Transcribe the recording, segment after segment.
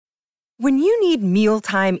When you need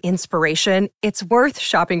mealtime inspiration, it's worth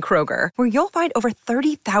shopping Kroger, where you'll find over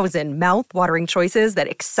 30,000 mouth-watering choices that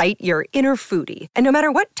excite your inner foodie. And no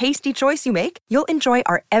matter what tasty choice you make, you'll enjoy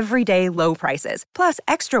our everyday low prices, plus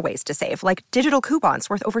extra ways to save, like digital coupons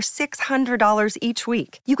worth over $600 each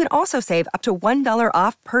week. You can also save up to $1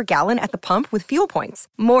 off per gallon at the pump with fuel points.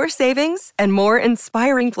 More savings and more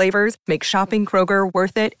inspiring flavors make shopping Kroger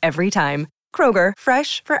worth it every time. Kroger,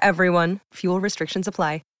 fresh for everyone. Fuel restrictions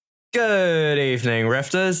apply. Good evening,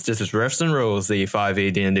 Rifters. This is Rifts and Rules, the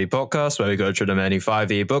 5e D&D podcast where we go through the many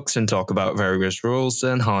 5e books and talk about various rules to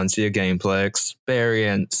enhance your gameplay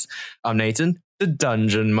experience. I'm Nathan, the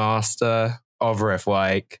Dungeon Master of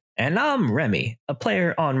Riftwake. And I'm Remy, a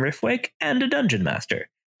player on Riftwake and a Dungeon Master.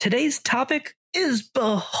 Today's topic is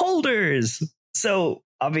Beholders. So,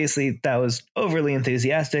 obviously, that was overly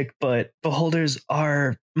enthusiastic, but Beholders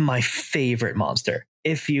are my favorite monster.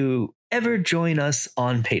 If you ever join us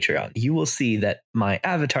on Patreon, you will see that my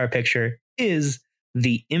avatar picture is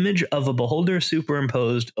the image of a beholder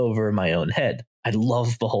superimposed over my own head. I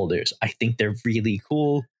love beholders. I think they're really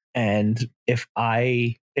cool. And if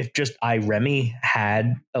Remy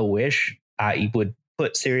had a wish, I would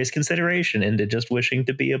put serious consideration into just wishing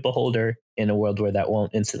to be a beholder in a world where that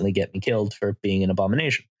won't instantly get me killed for being an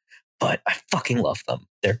abomination. But I fucking love them.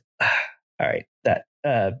 They're all right.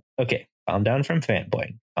 Okay. Calm down from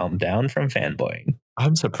fanboying.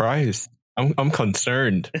 I'm surprised. I'm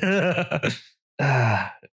concerned. Yeah.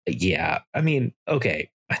 I mean, okay.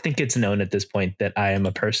 I think it's known at this point that I am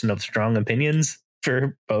a person of strong opinions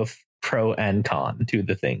for both pro and con to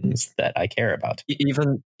the things that I care about.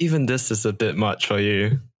 Even this is a bit much for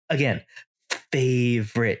you. Again,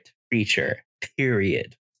 favorite creature,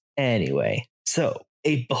 period. Anyway, so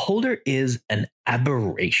a beholder is an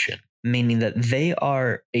aberration, meaning that they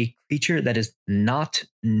are a creature that is not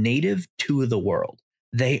native to the world.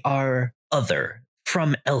 They are other,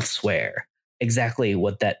 from elsewhere. Exactly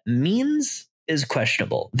what that means is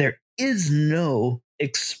questionable. There is no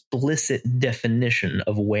explicit definition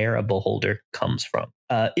of where a beholder comes from.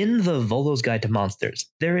 In the Volo's Guide to Monsters,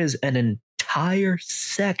 there is an entire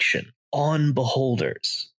section on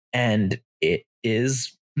beholders, and it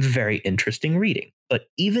is very interesting reading. But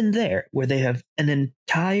even there, where they have an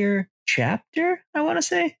entire chapter, I want to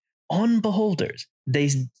say, on beholders, they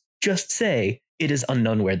just say it is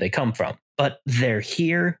unknown where they come from, but they're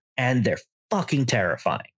here and they're fucking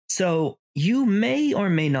terrifying. So you may or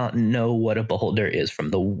may not know what a beholder is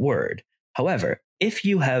from the word. However, if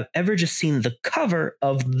you have ever just seen the cover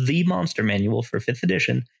of the monster manual for 5th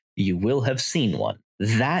edition, you will have seen one.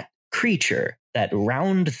 That creature, that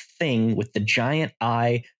round thing with the giant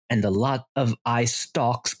eye and a lot of eye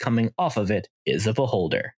stalks coming off of it, is a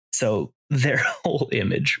beholder. So their whole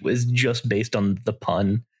image was just based on the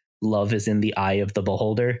pun, love is in the eye of the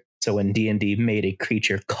beholder. So when D&D made a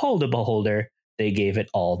creature called a beholder, they gave it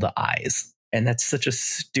all the eyes. And that's such a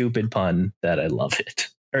stupid pun that I love it.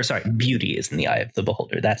 Or sorry, beauty is in the eye of the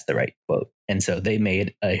beholder. That's the right quote. And so they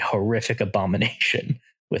made a horrific abomination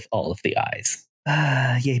with all of the eyes.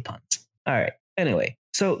 Yay puns. All right. Anyway,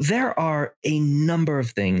 so there are a number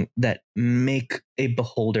of things that make a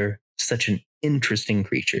beholder such an interesting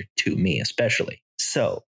creature to me, especially.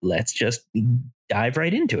 So let's just dive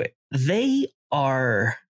right into it. They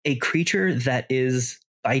are a creature that is,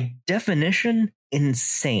 by definition,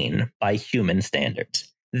 insane by human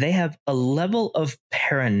standards. They have a level of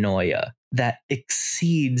paranoia that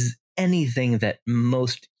exceeds anything that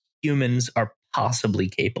most humans are possibly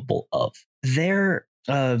capable of. Their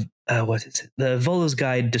the Volo's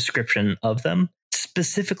Guide description of them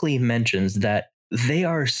specifically mentions that they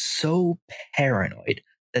are so paranoid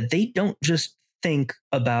that they don't just think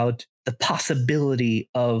about the possibility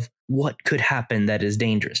of what could happen that is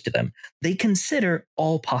dangerous to them. They consider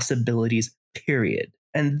all possibilities, period.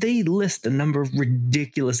 And they list a number of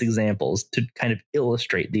ridiculous examples to kind of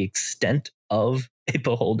illustrate the extent of a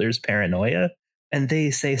beholder's paranoia. And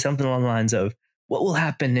they say something along the lines of, what will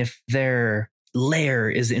happen if their lair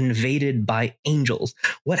is invaded by angels?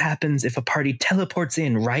 What happens if a party teleports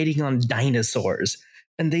in riding on dinosaurs?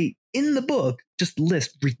 And they, in the book, just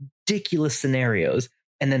list ridiculous scenarios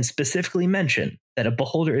and then specifically mention that a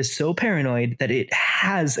beholder is so paranoid that it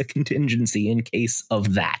has a contingency in case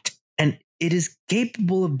of that. And it is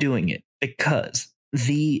capable of doing it because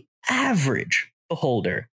the average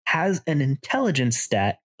beholder has an intelligence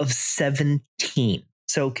stat of 17.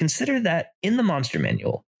 So consider that in the monster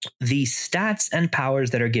manual, the stats and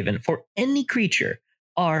powers that are given for any creature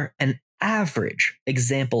are an average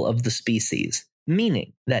example of the species,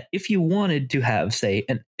 meaning that if you wanted to have, say,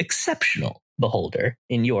 an exceptional beholder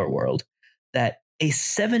in your world, that a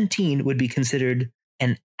 17 would be considered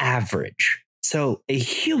an average. So a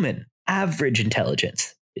human average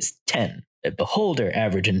intelligence is 10. A beholder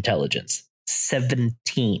average intelligence,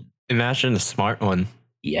 17. Imagine a smart one.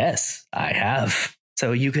 Yes, I have.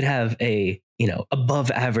 So you could have a,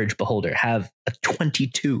 above average beholder have a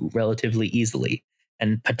 22 relatively easily,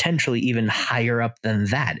 and potentially even higher up than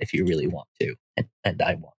that if you really want to. And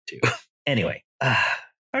I want to. Anyway,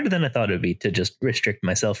 harder than I thought it would be to just restrict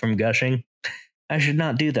myself from gushing. I should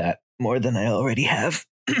not do that more than I already have.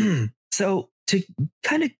 So to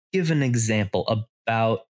kind of give an example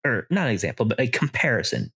about, or not an example, but a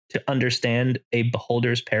comparison to understand a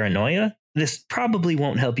beholder's paranoia, this probably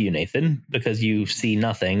won't help you, Nathan, because you see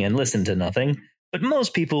nothing and listen to nothing, but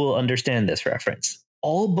most people will understand this reference.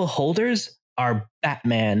 All beholders are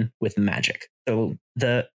Batman with magic. So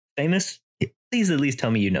the famous, please at least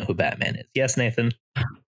tell me you know who Batman is. Yes, Nathan?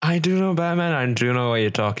 I do know Batman. I do know what you're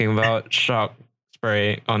talking about. Shock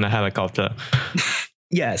spray on a helicopter.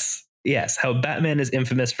 Yes. How Batman is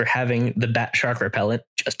infamous for having the bat shark repellent,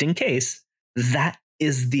 just in case. That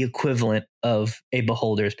is the equivalent of a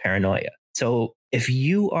beholder's paranoia. So if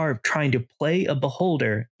you are trying to play a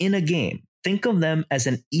beholder in a game, think of them as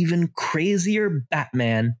an even crazier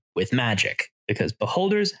Batman with magic, because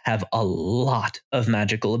beholders have a lot of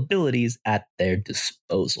magical abilities at their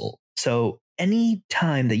disposal. So any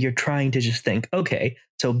time that you're trying to just think, okay,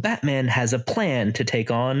 so Batman has a plan to take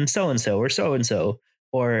on so-and-so or so-and-so,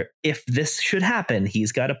 or if this should happen,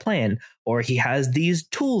 he's got a plan, or he has these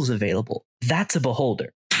tools available. That's a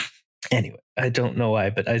beholder. Anyway, I don't know why,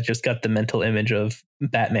 but I just got the mental image of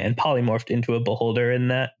Batman polymorphed into a beholder,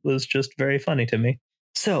 and that was just very funny to me.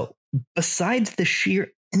 So, besides the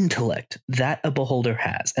sheer intellect that a beholder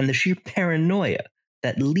has and the sheer paranoia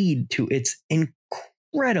that lead to its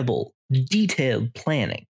incredible detailed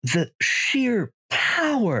planning, the sheer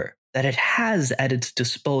power that it has at its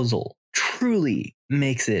disposal truly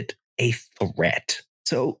makes it a threat.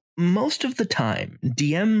 So most of the time,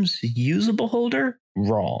 DMs use a beholder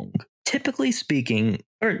wrong. Typically speaking,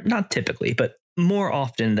 or not typically, but more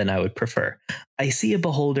often than I would prefer, I see a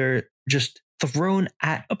beholder just thrown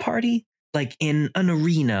at a party, like in an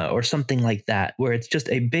arena or something like that, where it's just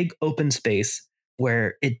a big open space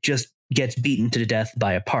where it just gets beaten to death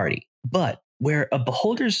by a party. But where a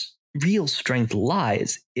beholder's real strength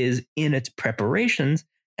lies is in its preparations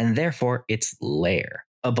and therefore its lair.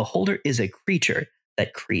 A beholder is a creature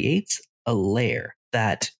that creates a lair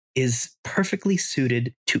that is perfectly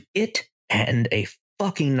suited to it and a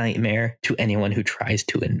fucking nightmare to anyone who tries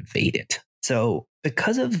to invade it. So,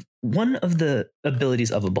 because of one of the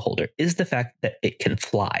abilities of a beholder is the fact that it can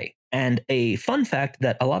fly. And a fun fact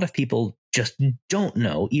that a lot of people just don't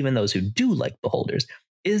know, even those who do like beholders,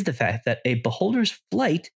 is the fact that a beholder's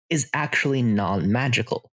flight is actually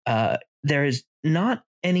non-magical. There is not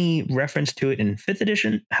any reference to it in 5th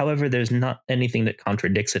edition. However, there's not anything that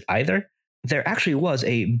contradicts it either. There actually was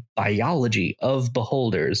a biology of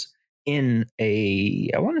beholders in a,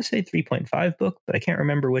 I want to say 3.5 book, but I can't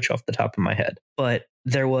remember which off the top of my head. But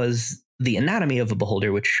there was the anatomy of a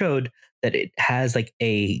beholder, which showed that it has like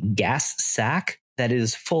a gas sac that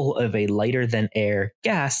is full of a lighter than air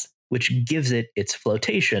gas, which gives it its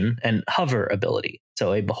flotation and hover ability.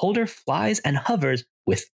 So a beholder flies and hovers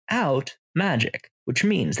without magic, which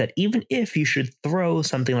means that even if you should throw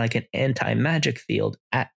something like an anti-magic field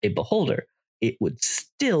at a beholder, it would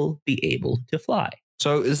still be able to fly.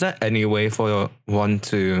 So is there any way for one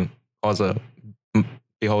to cause a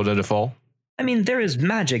beholder to fall? I mean, there is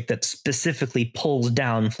magic that specifically pulls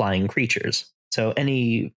down flying creatures. So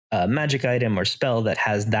any magic item or spell that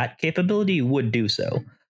has that capability would do so.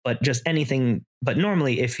 But just anything, but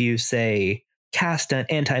normally if you say cast an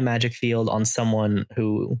anti-magic field on someone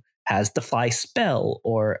who has the fly spell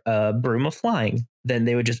or a broom of flying, then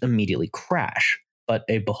they would just immediately crash. But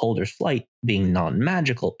a beholder's flight, being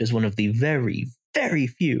non-magical, is one of the very, very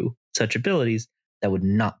few such abilities that would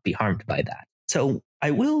not be harmed by that. So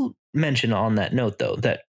I will mention on that note, though,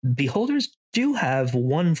 that beholders do have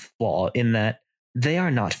one flaw in that they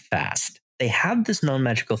are not fast. They have this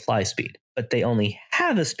non-magical fly speed, but they only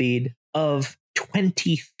have a speed of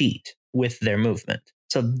 20 feet with their movement.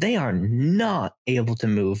 So they are not able to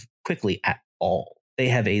move quickly at all. They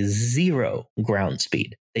have a 0 ground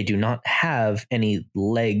speed. They do not have any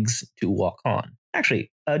legs to walk on.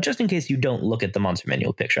 Actually, just in case you don't look at the monster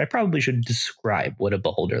manual picture, I probably should describe what a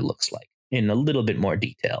beholder looks like in a little bit more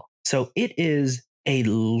detail. So it is a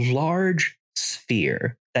large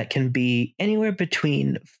sphere that can be anywhere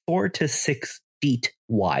between 4 to 6 feet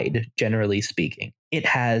wide, generally speaking. It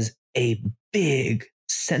has a big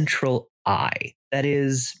central eye that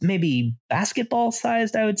is maybe basketball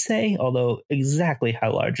sized, I would say, although exactly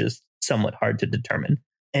how large is somewhat hard to determine.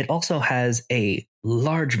 It also has a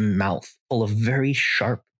large mouth full of very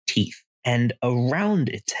sharp teeth. And around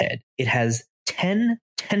its head, it has 10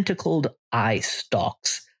 tentacled eye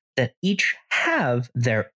stalks that each have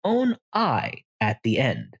their own eye at the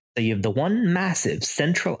end. So you have the one massive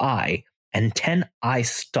central eye and 10 eye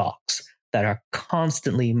stalks that are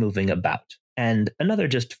constantly moving about. And another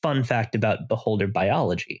just fun fact about beholder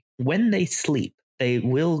biology: when they sleep, they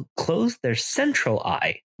will close their central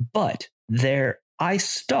eye, but their eye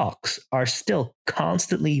stalks are still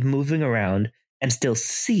constantly moving around and still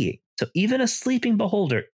seeing. So even a sleeping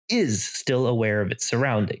beholder is still aware of its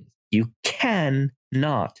surroundings. You can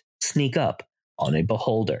not sneak up on a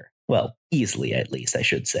beholder. Well, easily at least, I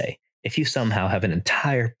should say. If you somehow have an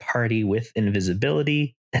entire party with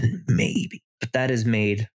invisibility, then maybe. But that is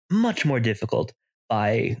made much more difficult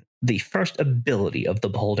by the first ability of the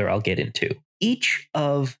beholder I'll get into. Each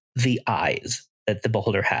of the eyes that the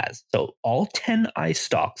beholder has, so all 10 eye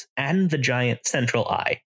stalks and the giant central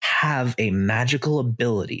eye, have a magical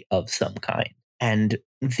ability of some kind. And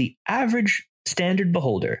the average standard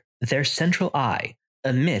beholder, their central eye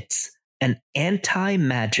emits an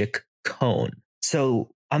anti-magic cone. So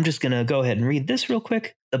I'm just going to go ahead and read this real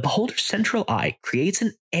quick. The beholder's central eye creates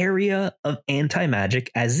an area of anti-magic,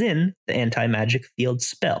 as in the anti-magic field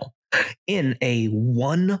spell, in a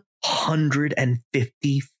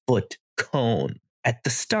 150-foot cone. At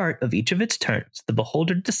the start of each of its turns, the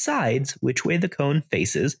beholder decides which way the cone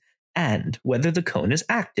faces and whether the cone is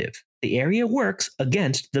active. The area works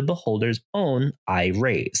against the beholder's own eye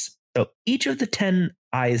rays. So each of the 10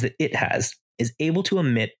 eyes that it has is able to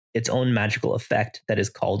emit its own magical effect that is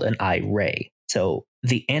called an eye ray. So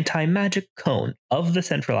the anti-magic cone of the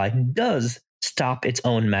central eye does stop its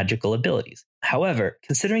own magical abilities. However,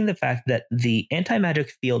 considering the fact that the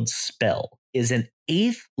anti-magic field spell is an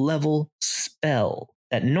 8th level spell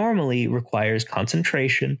that normally requires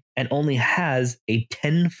concentration and only has a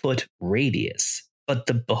 10-foot radius, but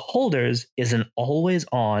the beholder's is an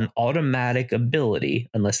always-on automatic ability,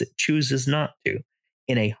 unless it chooses not to,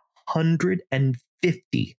 in a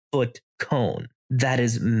 150-foot cone that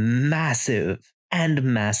is massive and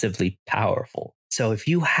massively powerful. So if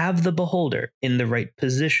you have the beholder in the right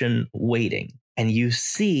position waiting and you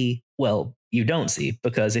see, well, you don't see,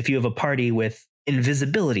 because if you have a party with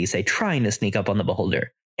invisibility, say trying to sneak up on the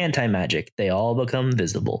beholder, anti-magic, they all become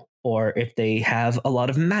visible. Or if they have a lot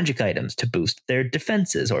of magic items to boost their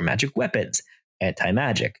defenses or magic weapons,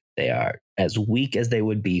 anti-magic, they are as weak as they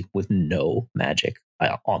would be with no magic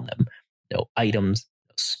on them. No items,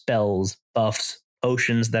 no spells, buffs,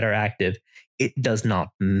 potions that are active. It does not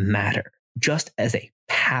matter. Just as a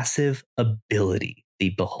passive ability,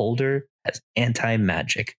 the beholder has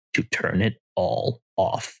anti-magic to turn it all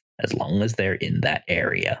off as long as they're in that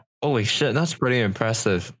area. Holy shit, that's pretty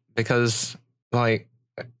impressive, because like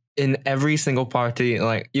in every single party,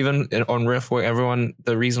 like even on Riftway, everyone,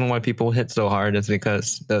 the reason why people hit so hard is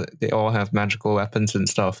because they all have magical weapons and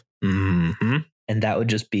stuff. Mm-hmm. And that would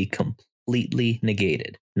just be completely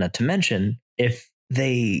negated. Not to mention, if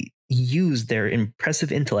they use their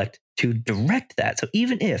impressive intellect to direct that. So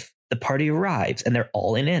even if the party arrives and they're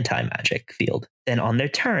all in anti-magic field, then on their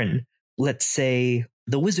turn, let's say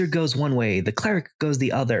the wizard goes one way, the cleric goes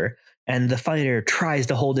the other, and the fighter tries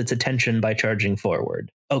to hold its attention by charging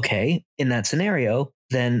forward. Okay, in that scenario,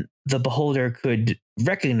 then the beholder could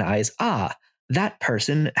recognize, that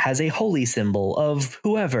person has a holy symbol of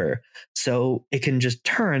whoever. So it can just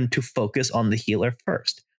turn to focus on the healer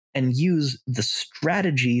first and use the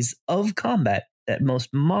strategies of combat that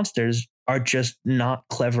most monsters are just not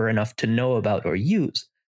clever enough to know about or use.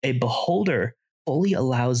 A beholder fully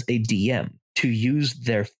allows a DM to use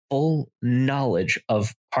their full knowledge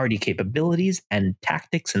of party capabilities and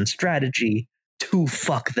tactics and strategy to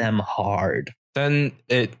fuck them hard. Then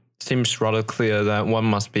it seems rather clear that one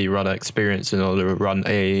must be rather experienced in order to run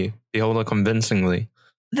a beholder convincingly.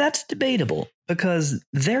 That's debatable, because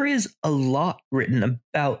there is a lot written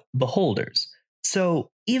about beholders.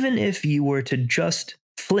 So even if you were to just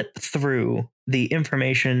flip through the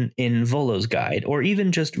information in Volo's guide, or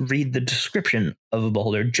even just read the description of a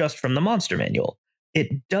beholder just from the monster manual,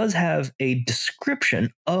 it does have a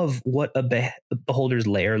description of what a beholder's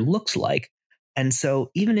lair looks like. And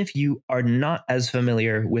so even if you are not as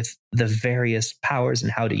familiar with the various powers and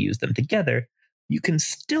how to use them together, you can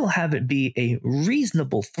still have it be a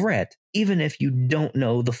reasonable threat, even if you don't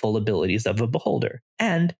know the full abilities of a beholder.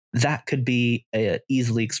 And that could be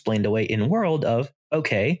easily explained away in world of,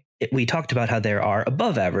 okay, we talked about how there are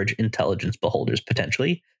above average intelligence beholders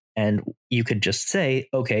potentially, and you could just say,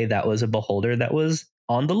 okay, that was a beholder that was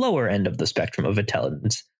on the lower end of the spectrum of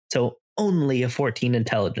intelligence. So only a 14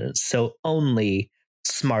 intelligence. So only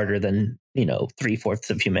smarter than, 3/4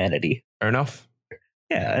 of humanity. Fair enough.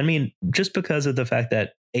 Yeah, I mean, just because of the fact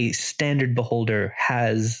that a standard beholder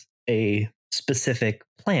has a specific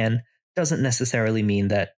plan doesn't necessarily mean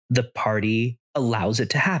that the party allows it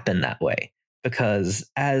to happen that way. Because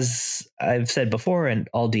as I've said before, and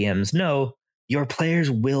all DMs know, your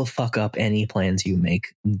players will fuck up any plans you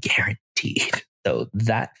make, guaranteed. So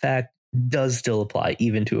that fact does still apply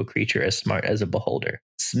even to a creature as smart as a beholder.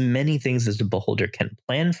 Many things as a beholder can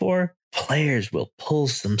plan for, players will pull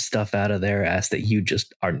some stuff out of their ass that you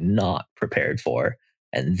just are not prepared for.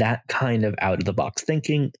 And that kind of out of the box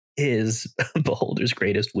thinking is beholder's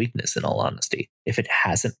greatest weakness, in all honesty. If it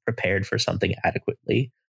hasn't prepared for something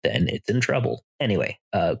adequately, then it's in trouble. Anyway,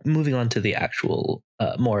 moving on to the actual,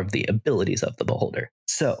 more of the abilities of the beholder.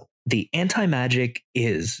 So the anti-magic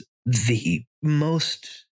is the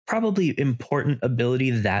most probably important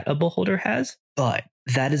ability that a beholder has, but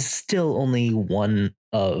that is still only one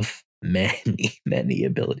of many, many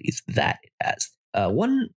abilities that it has.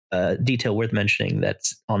 One detail worth mentioning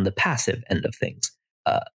that's on the passive end of things.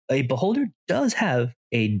 A beholder does have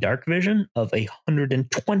a dark vision of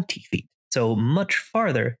 120 feet, so much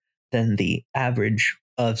farther than the average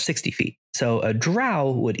of 60 feet. So a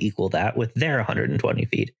drow would equal that with their 120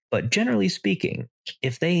 feet. But generally speaking,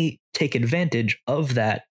 if they take advantage of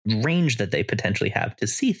that range that they potentially have to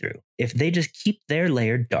see through, if they just keep their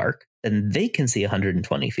layer dark, then they can see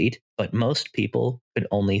 120 feet, but most people could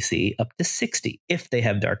only see up to 60 if they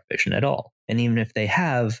have dark vision at all. And even if they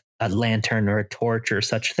have a lantern or a torch or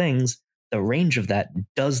such things, the range of that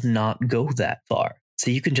does not go that far. So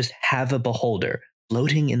you can just have a beholder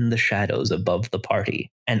floating in the shadows above the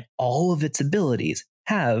party, and all of its abilities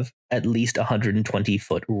have at least 120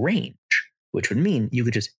 foot range, which would mean you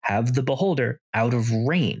could just have the beholder out of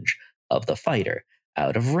range of the fighter,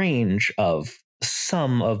 out of range of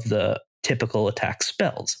some of the typical attack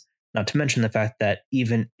spells. Not to mention the fact that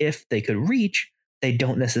even if they could reach, they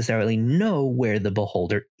don't necessarily know where the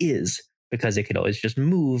beholder is, because it could always just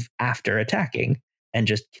move after attacking and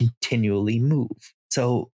just continually move.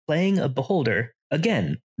 So playing a beholder,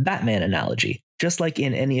 again, Batman analogy, just like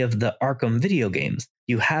in any of the Arkham video games,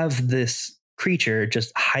 you have this creature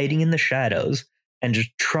just hiding in the shadows and just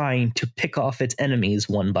trying to pick off its enemies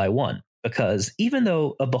one by one. Because even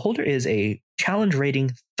though a beholder is a challenge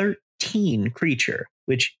rating 13 creature,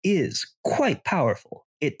 which is quite powerful,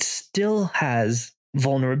 it still has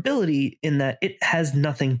vulnerability in that it has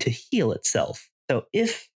nothing to heal itself. So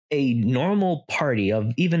if a normal party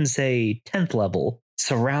of even, say, 10th level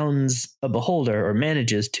surrounds a beholder or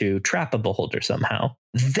manages to trap a beholder somehow,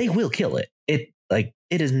 they will kill it.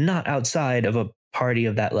 It is not outside of a party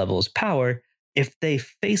of that level's power if they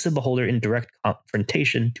face a beholder in direct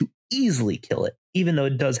confrontation to easily kill it, even though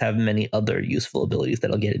it does have many other useful abilities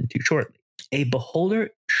that I'll get into shortly. A beholder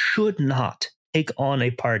should not take on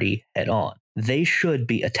a party head on. They should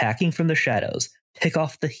be attacking from the shadows, pick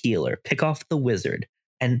off the healer, pick off the wizard,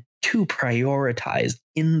 and to prioritize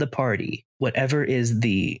in the party whatever is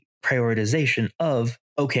the prioritization of,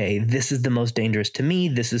 okay, this is the most dangerous to me,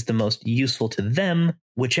 this is the most useful to them,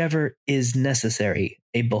 whichever is necessary.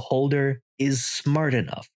 A beholder is smart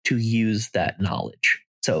enough to use that knowledge.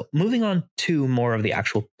 So moving on to more of the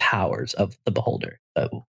actual powers of the beholder.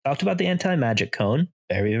 So talked about the anti-magic cone,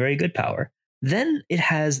 very, very good power. Then it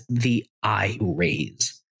has the eye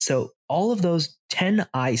rays. So all of those 10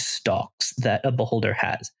 eye stalks that a beholder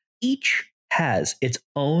has, each has its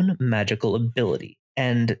own magical ability.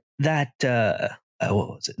 And that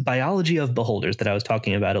biology of beholders that I was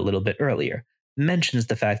talking about a little bit earlier mentions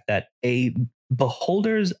the fact that a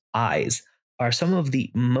beholder's eyes are some of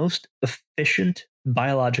the most efficient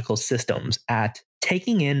biological systems at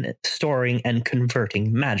taking in, storing, and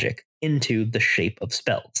converting magic into the shape of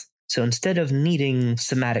spells. So instead of needing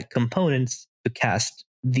somatic components to cast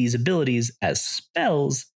these abilities as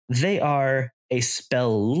spells, they are a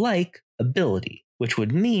spell-like ability, which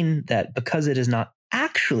would mean that because it is not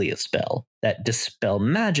actually a spell, that dispel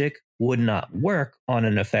magic would not work on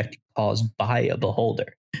an effect caused by a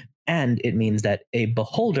beholder. And it means that a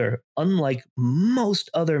beholder, unlike most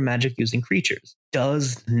other magic-using creatures,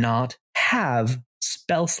 does not have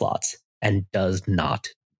spell slots and does not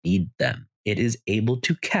need them. It is able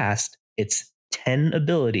to cast its 10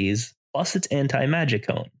 abilities plus its anti-magic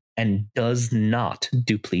cone and does not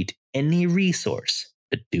deplete any resource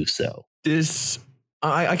to do so.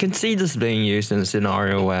 I can see this being used in a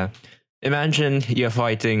scenario where, imagine you're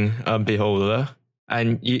fighting a beholder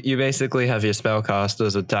and you basically have your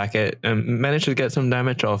spellcasters attack it and manage to get some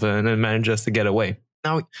damage off it and then manages to get away.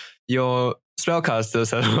 Now, your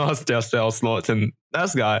spellcasters have lost their spell slots and that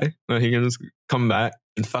guy, he can just come back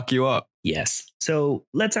and fuck you up. Yes. So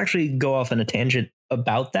let's actually go off on a tangent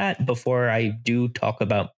about that before I do talk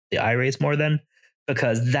about the eye rays more then,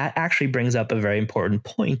 because that actually brings up a very important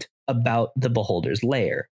point about the beholder's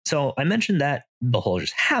lair. So I mentioned that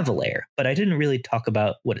beholders have a lair, but I didn't really talk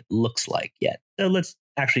about what it looks like yet. So let's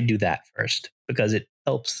actually do that first, because it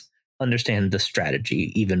helps understand the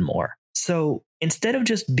strategy even more. So instead of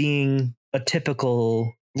just being a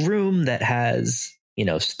typical room that has,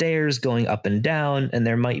 stairs going up and down, and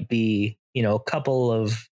there might be, a couple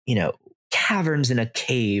of, caverns in a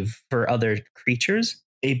cave for other creatures,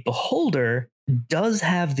 a beholder does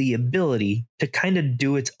have the ability to kind of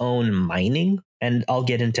do its own mining. And I'll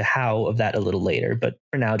get into how of that a little later, but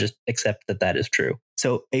for now, just accept that that is true.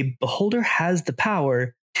 So a beholder has the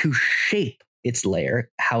power to shape its lair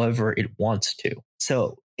however it wants to.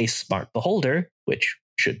 So a smart beholder, which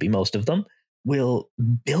should be most of them, will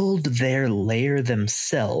build their lair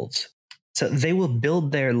themselves. So they will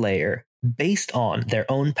build their lair based on their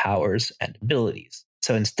own powers and abilities.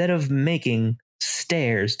 So instead of making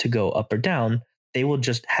stairs to go up or down, they will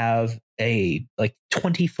just have a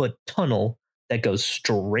 20-foot tunnel that goes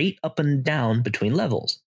straight up and down between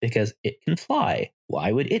levels because it can fly.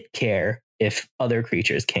 Why would it care if other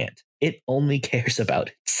creatures can't? It only cares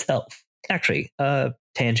about itself. Actually,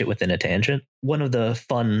 tangent within a tangent. One of the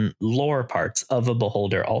fun lore parts of a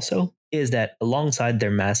beholder also is that alongside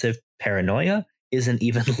their massive paranoia is an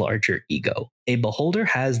even larger ego. A beholder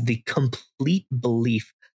has the complete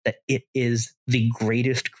belief that it is the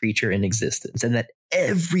greatest creature in existence and that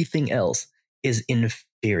everything else is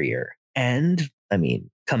inferior. And I mean,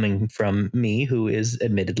 coming from me, who is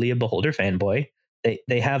admittedly a beholder fanboy,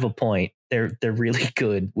 they have a point. They're really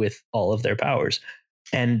good with all of their powers.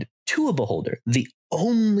 And to a beholder, the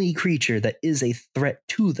only creature that is a threat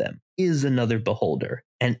to them is another beholder.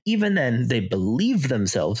 And even then, they believe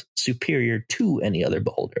themselves superior to any other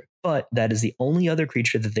beholder. But that is the only other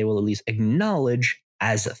creature that they will at least acknowledge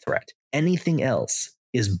as a threat. Anything else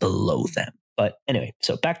is below them. But anyway,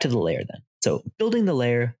 so back to the lair then. So building the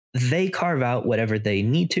lair, they carve out whatever they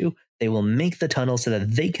need to. They will make the tunnel so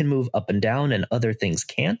that they can move up and down and other things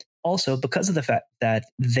can't. Also, because of the fact that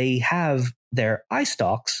they have their eye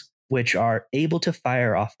stalks, which are able to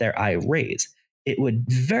fire off their eye rays, it would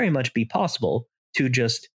very much be possible to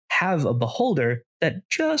just have a beholder that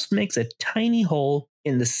just makes a tiny hole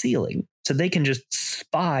in the ceiling so they can just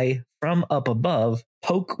spy from up above,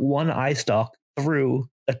 poke one eye stalk through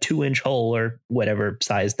a 2-inch hole or whatever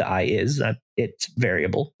size the eye is. It's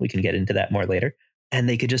variable. We can get into that more later. And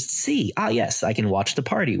they could just see, yes, I can watch the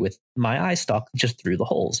party with my eye stalk just through the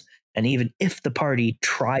holes. And even if the party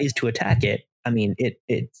tries to attack it, I mean,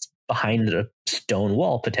 it's behind a stone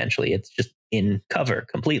wall potentially. It's just in cover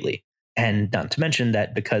completely. And not to mention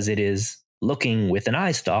that because it is looking with an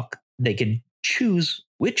eye stalk, they could choose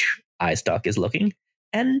which eye stalk is looking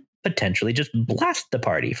and potentially just blast the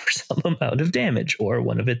party for some amount of damage or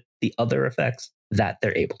one of the other effects that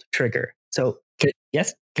they're able to trigger. So,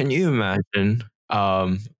 yes? Can you imagine?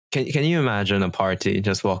 Can you imagine a party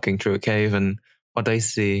just walking through a cave and what they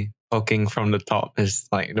see poking from the top is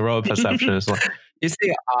like the road perception is like you see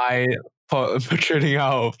an eye protruding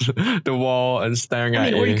out the wall and staring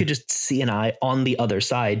at you. Or you could just see an eye on the other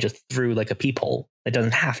side just through like a peephole. It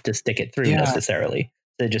doesn't have to stick it through necessarily.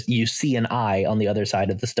 So just you see an eye on the other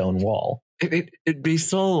side of the stone wall. It'd be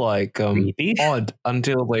so like odd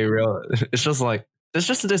until they realize it's just like there's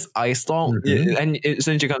just this eye stalk, and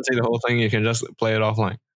since you can't see the whole thing, you can just play it off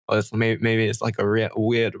like, maybe it's like a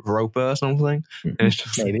weird roper or something. And it's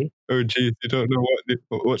just maybe. Oh, geez, you don't know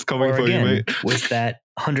what's coming for you, mate. With that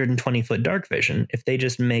 120-foot dark vision, if they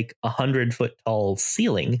just make 100-foot tall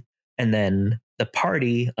ceiling, and then the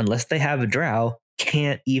party, unless they have a drow,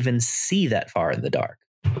 can't even see that far in the dark.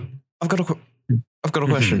 I've got a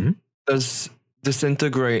question. Does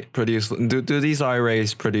disintegrate produce? Do these eye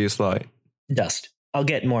rays produce light? Dust. I'll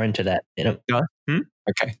get more into that in a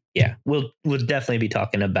Okay. Yeah, we'll definitely be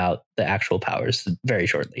talking about the actual powers very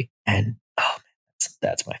shortly. And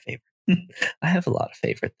that's my favorite. I have a lot of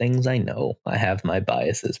favorite things. I know I have my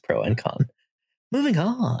biases, pro and con. Moving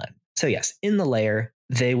on. So yes, in the lair,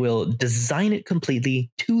 they will design it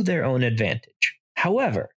completely to their own advantage.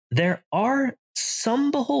 However, there are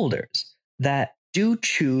some beholders that do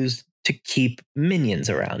choose to keep minions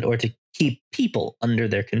around or to keep people under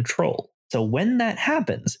their control. So when that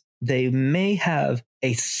happens, they may have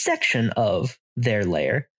a section of their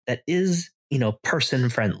lair that is, person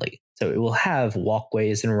friendly. So it will have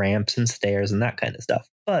walkways and ramps and stairs and that kind of stuff.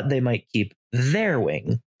 But they might keep their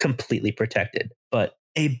wing completely protected. But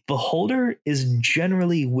a beholder is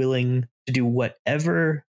generally willing to do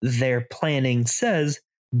whatever their planning says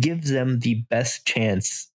gives them the best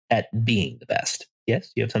chance at being the best.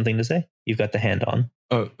 Yes, you have something to say? You've got the hand on.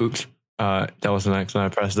 Oh, oops. That was an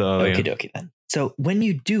accident. I pressed it earlier. Okie dokie then. So when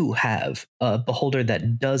you do have a beholder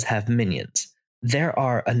that does have minions, there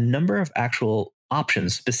are a number of actual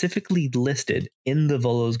options specifically listed in the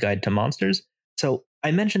Volo's Guide to Monsters. So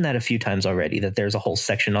I mentioned that a few times already, that there's a whole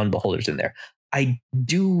section on beholders in there. I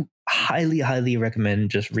do highly, highly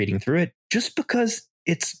recommend just reading through it, just because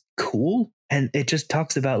it's cool. And it just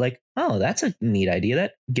talks about like, oh, that's a neat idea.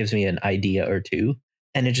 That gives me an idea or two.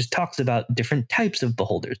 And it just talks about different types of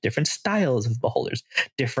beholders, different styles of beholders,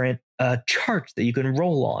 different charts that you can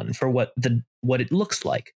roll on for what it looks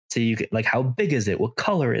like. So you can, like, how big is it? What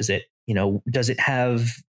color is it? You know, does it have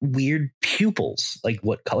weird pupils? Like,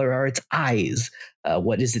 what color are its eyes?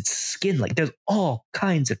 What is its skin like? There's all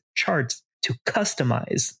kinds of charts to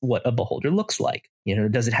customize what a beholder looks like. You know,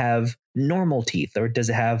 does it have normal teeth, or does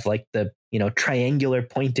it have like the, you know, triangular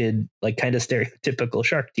pointed, like kind of stereotypical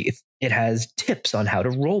shark teeth? It has tips on how to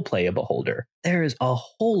role play a beholder. There is a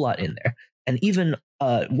whole lot in there. And even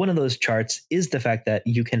one of those charts is the fact that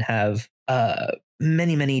you can have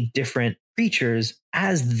many, many different creatures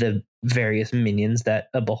as the various minions that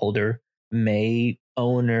a beholder may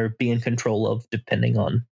own or be in control of, depending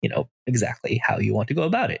on, you know, exactly how you want to go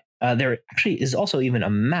about it. There actually is also even a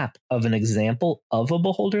map of an example of a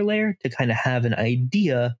beholder layer to kind of have an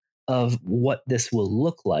idea of what this will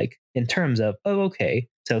look like in terms of, oh, okay,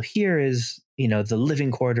 so here is, you know, the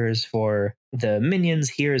living quarters for the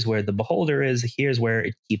minions. Here's where the beholder is. Here's where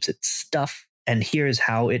it keeps its stuff. And here's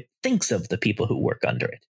how it thinks of the people who work under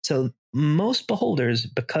it. So most beholders,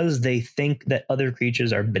 because they think that other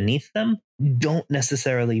creatures are beneath them, don't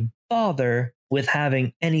necessarily bother with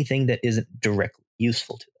having anything that isn't directly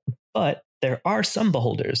useful to them. But there are some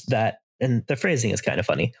beholders that, and the phrasing is kind of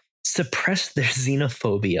funny, suppress their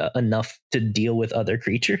xenophobia enough to deal with other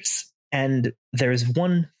creatures. And there's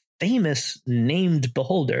one famous named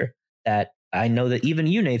beholder that I know that even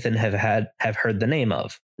you, Nathan, have heard the name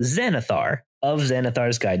of. Xanathar, of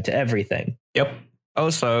Xanathar's Guide to Everything. Yep.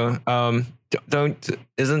 Also,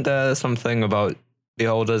 isn't there something about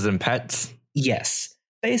beholders and pets? Yes.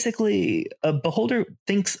 Basically, a beholder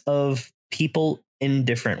thinks of people in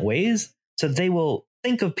different ways. So they will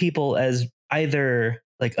think of people as either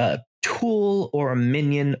like a tool or a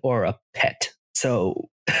minion or a pet. So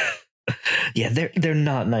yeah, they're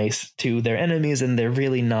not nice to their enemies, and they're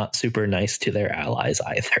really not super nice to their allies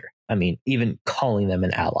either. I mean, even calling them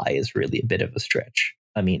an ally is really a bit of a stretch.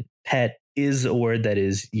 I mean, pet is a word that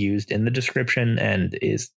is used in the description and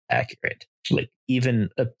is accurate. Like, even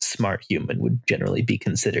a smart human would generally be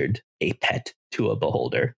considered a pet to a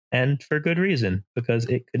beholder, and for good reason, because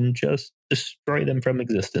it can just destroy them from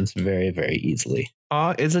existence very, very easily.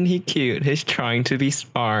 Oh, isn't he cute? He's trying to be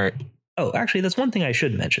smart. Oh, actually, that's one thing I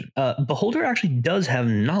should mention. Beholder actually does have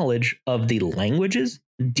knowledge of the languages,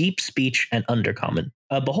 deep speech, and undercommon.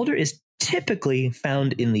 Beholder is typically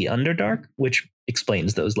found in the Underdark, which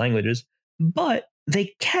explains those languages, but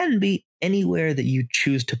they can be anywhere that you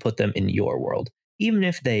choose to put them in your world. Even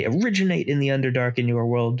if they originate in the Underdark in your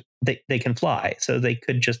world, they can fly, so they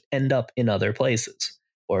could just end up in other places.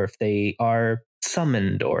 Or if they are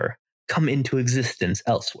summoned or come into existence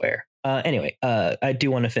elsewhere. Anyway, I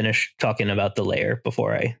do want to finish talking about the layer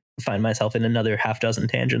before I find myself in another half dozen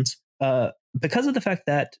tangents. Because of the fact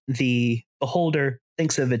that the beholder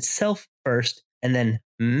thinks of itself first and then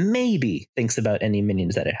maybe thinks about any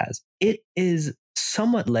minions that it has, it is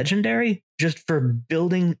somewhat legendary just for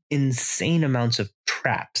building insane amounts of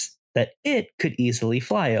traps that it could easily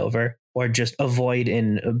fly over or just avoid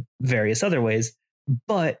in various other ways,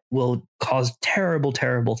 but will cause terrible,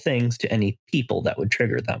 terrible things to any people that would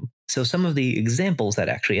trigger them. So some of the examples that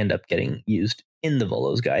actually end up getting used in the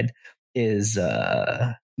Volo's Guide is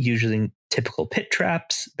using typical pit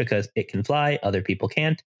traps because it can fly, other people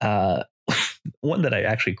can't. One that I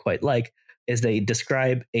actually quite like is they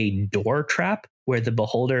describe a door trap where the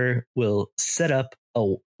beholder will set up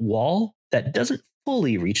a wall that doesn't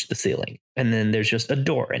fully reach the ceiling, and then there's just a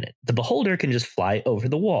door in it. The beholder can just fly over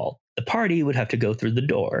the wall. The party would have to go through the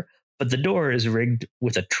door, but the door is rigged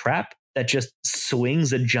with a trap that just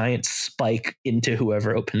swings a giant spike into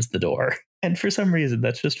whoever opens the door. And for some reason,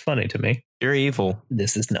 that's just funny to me. You're evil.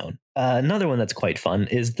 This is known. Another one that's quite fun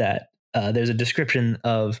is that there's a description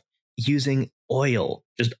of using oil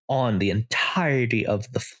just on the entirety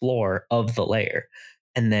of the floor of the layer.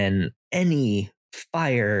 And then any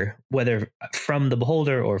fire, whether from the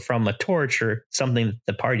beholder or from a torch or something that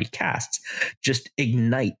the party casts, just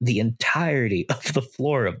ignite the entirety of the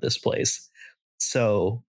floor of this place.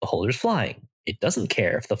 So the beholder's flying. It doesn't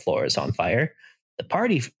care if the floor is on fire. The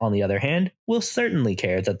party, on the other hand, will certainly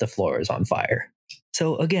care that the floor is on fire.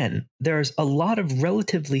 So again, there's a lot of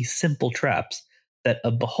relatively simple traps that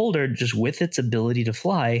a beholder, just with its ability to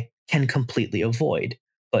fly, can completely avoid.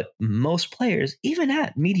 But most players, even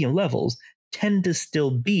at medium levels, tend to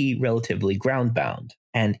still be relatively ground bound.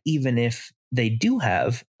 And even if they do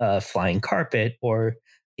have a flying carpet or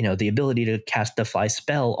the ability to cast the fly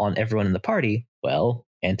spell on everyone in the party, well,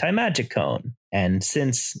 anti-magic cone. And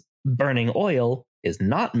since burning oil is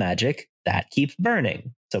not magic, that keeps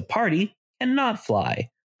burning. So party cannot fly.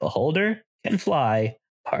 Beholder can fly.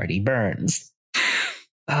 Party burns.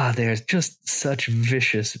 There's just such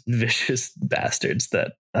vicious bastards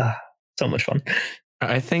that so much fun.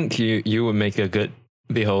 I think you would make a good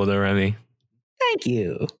beholder, Remy. Thank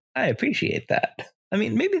you. I appreciate that. I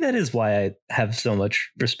mean, maybe that is why I have so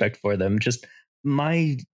much respect for them. Just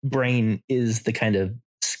my brain is the kind of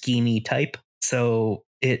schemy type. So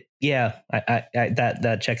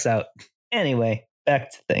that checks out. Anyway,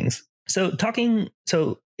 back to things. So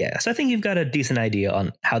I think you've got a decent idea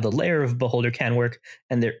on how the layer of Beholder can work,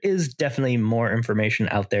 and there is definitely more information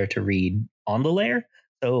out there to read on the layer.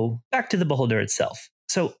 So back to the Beholder itself.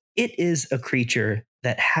 So it is a creature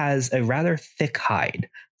that has a rather thick hide.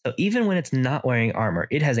 So even when it's not wearing armor,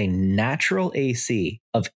 it has a natural AC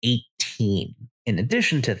of 18. In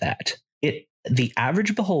addition to that, the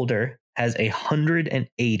average Beholder has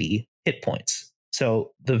 180 hit points.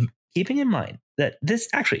 So keeping in mind that this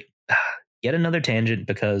actually, yet another tangent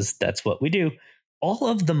because that's what we do. All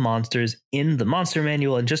of the monsters in the monster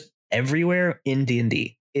manual and just everywhere in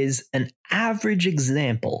D&D is an average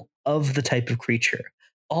example of the type of creature.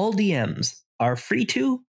 All DMs are free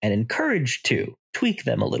to and encouraged to tweak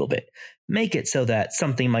them a little bit. Make it so that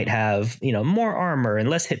something might have, more armor and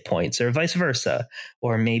less hit points or vice versa.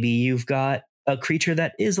 Or maybe you've got a creature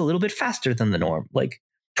that is a little bit faster than the norm. Like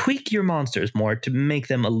tweak your monsters more to make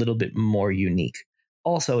them a little bit more unique.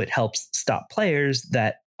 Also, it helps stop players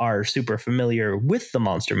that are super familiar with the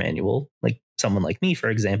monster manual, like someone like me, for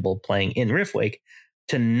example, playing in Riftwake,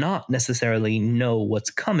 to not necessarily know what's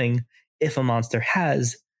coming if a monster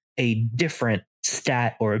has a different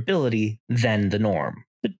stat or ability than the norm.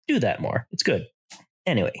 But do that more. It's good.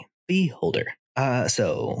 Anyway, Beholder.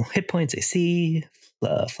 So hit points AC,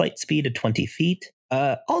 flight speed of 20 feet.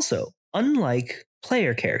 Also, unlike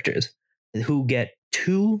player characters who get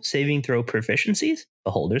 2 saving throw proficiencies,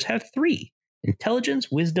 Beholders have 3. Intelligence,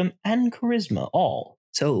 wisdom, and charisma all.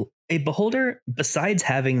 So a Beholder, besides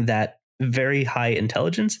having that very high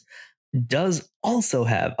intelligence, does also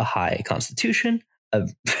have a high constitution, a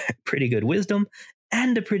pretty good wisdom,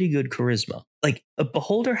 and a pretty good charisma. Like a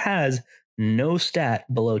Beholder has no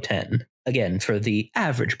stat below 10. Again, for the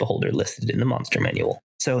average Beholder listed in the monster manual.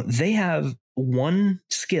 So they have one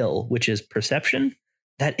skill, which is perception,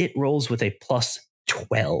 that it rolls with a plus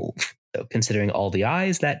 12. So considering all the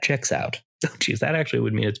eyes, that checks out. Oh, geez, that actually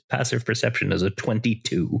would mean its passive perception is a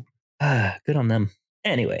 22. Good on them.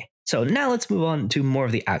 Anyway, so now let's move on to more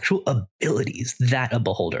of the actual abilities that a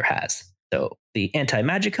Beholder has. So the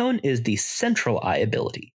anti-magic cone is the central eye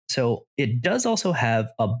ability. So it does also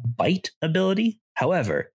have a bite ability.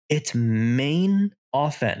 However, its main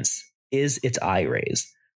offense is its eye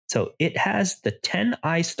rays. So it has the 10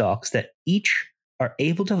 eye stalks that each are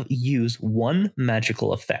able to use one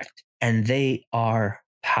magical effect, and they are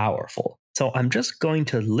powerful. So I'm just going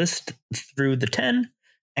to list through the 10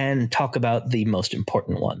 and talk about the most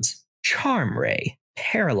important ones. Charm Ray,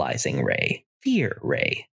 Paralyzing Ray, Fear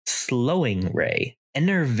Ray, Slowing Ray,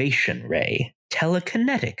 Enervation Ray,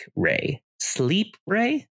 Telekinetic Ray, Sleep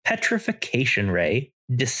Ray, Petrification Ray,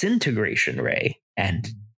 Disintegration Ray, and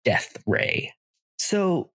Death Ray.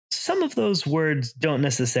 So some of those words don't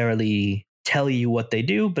necessarily tell you what they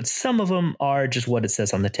do, but some of them are just what it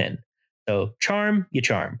says on the tin. So charm, you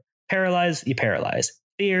charm. Paralyze, you paralyze.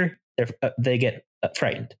 Fear, they get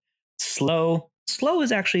frightened. Slow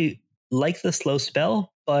is actually like the slow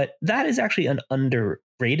spell, but that is actually an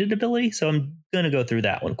underrated ability, so I'm going to go through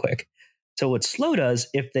that one quick. So what slow does,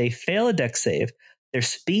 if they fail a dex save, their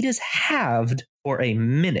speed is halved for a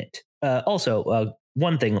minute. Also,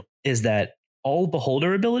 one thing is that all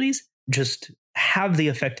Beholder abilities just have the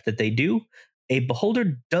effect that they do. A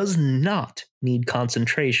Beholder does not need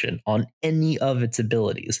concentration on any of its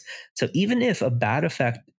abilities. So even if a bad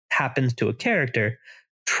effect happens to a character,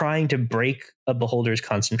 trying to break a Beholder's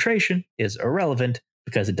concentration is irrelevant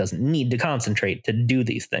because it doesn't need to concentrate to do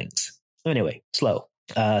these things. Anyway, slow.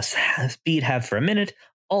 Speed halved for a minute.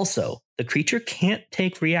 Also, the creature can't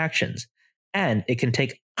take reactions, and it can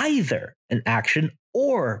take either an action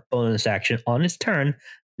or bonus action on its turn,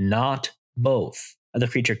 not both. The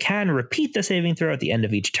creature can repeat the saving throw at the end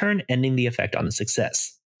of each turn, ending the effect on a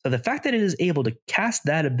success. So the fact that it is able to cast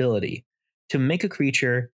that ability to make a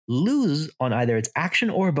creature lose on either its action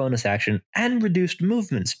or bonus action and reduced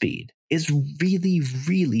movement speed is really,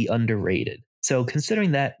 really underrated. So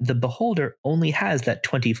considering that the Beholder only has that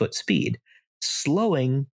 20-foot speed,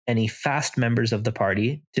 slowing any fast members of the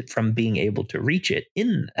party from being able to reach it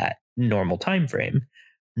in that normal time frame,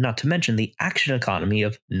 not to mention the action economy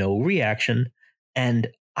of no reaction and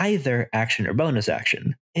either action or bonus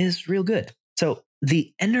action, is real good. So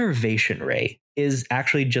the Enervation Ray is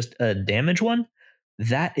actually just a damage one.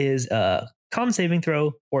 That is a con saving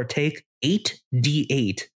throw or take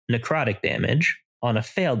 8d8 necrotic damage on a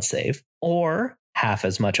failed save, or half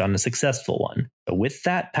as much on a successful one. So with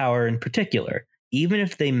that power in particular, even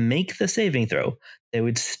if they make the saving throw, they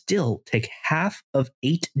would still take half of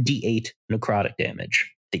 8d8 necrotic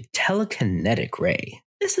damage. The Telekinetic Ray.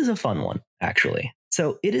 This is a fun one, actually.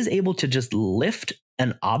 So it is able to just lift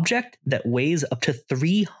an object that weighs up to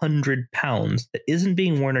 300 pounds that isn't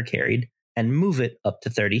being worn or carried and move it up to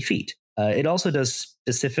 30 feet. It also does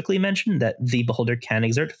specifically mention that the Beholder can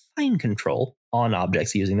exert fine control on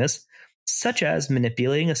objects using this, such as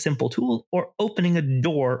manipulating a simple tool or opening a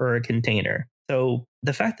door or a container. So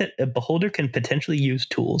the fact that a Beholder can potentially use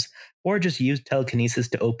tools or just use telekinesis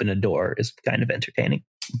to open a door is kind of entertaining.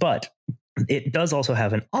 But it does also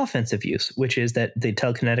have an offensive use, which is that the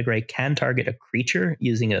Telekinetic Ray can target a creature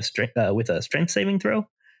using with a strength saving throw,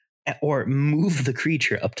 or move the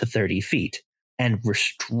creature up to 30 feet and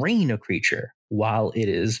restrain a creature while it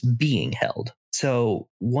is being held. So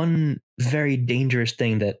one very dangerous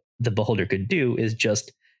thing that the Beholder could do is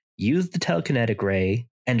just use the Telekinetic Ray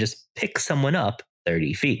and just pick someone up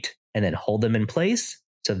 30 feet and then hold them in place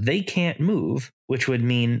so they can't move, which would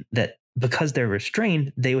mean that because they're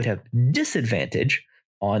restrained, they would have disadvantage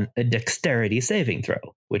on a dexterity saving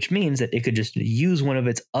throw, which means that it could just use one of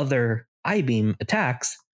its other I-beam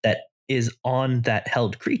attacks that is on that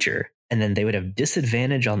held creature, and then they would have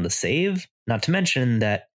disadvantage on the save. Not to mention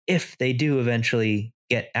that if they do eventually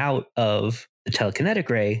get out of the Telekinetic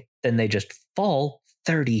Ray, then they just fall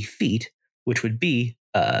 30 feet, which would be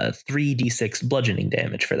 3d6 bludgeoning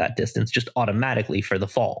damage for that distance, just automatically for the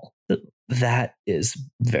fall. That is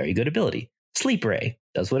very good ability. Sleep Ray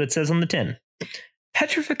does what it says on the tin.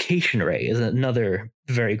 Petrification Ray is another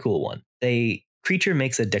very cool one. A creature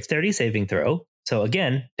makes a dexterity saving throw. So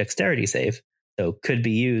again, dexterity save. So could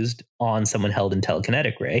be used on someone held in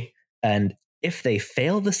Telekinetic Ray. And if they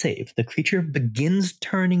fail the save, the creature begins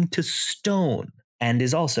turning to stone and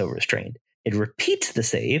is also restrained. It repeats the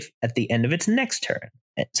save at the end of its next turn.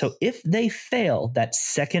 So if they fail that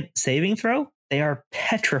second saving throw, they are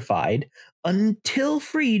petrified until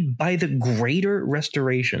freed by the Greater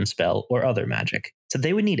Restoration spell or other magic. So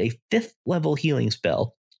they would need a 5th level healing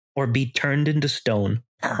spell or be turned into stone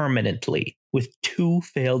permanently with 2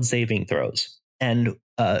 failed saving throws. And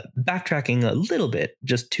backtracking a little bit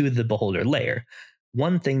just to the Beholder layer,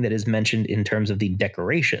 one thing that is mentioned in terms of the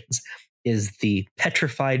decorations is the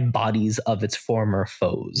petrified bodies of its former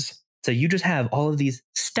foes. So you just have all of these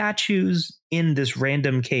statues in this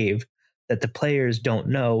random cave that the players don't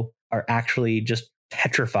know are actually just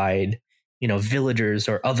petrified, villagers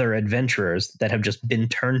or other adventurers that have just been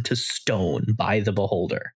turned to stone by the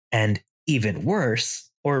Beholder. And even worse,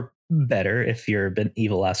 or better if you're an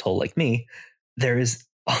evil asshole like me, there is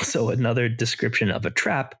also another description of a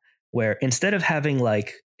trap where instead of having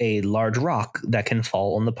like a large rock that can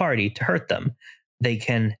fall on the party to hurt them, they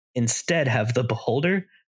can instead have the Beholder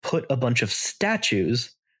put a bunch of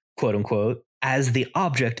statues, quote unquote, as the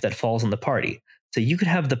object that falls on the party. So you could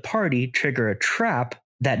have the party trigger a trap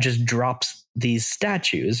that just drops these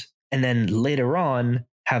statues, and then later on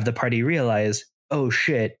have the party realize, oh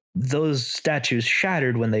shit, those statues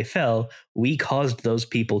shattered when they fell. We caused those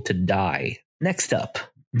people to die. Next up,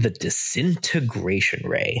 the Disintegration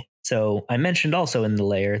Ray. So I mentioned also in the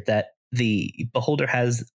layer that the Beholder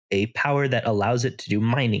has a power that allows it to do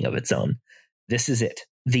mining of its own. This is it.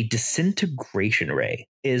 The Disintegration Ray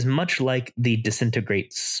is much like the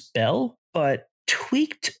Disintegrate spell, but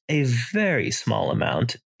tweaked a very small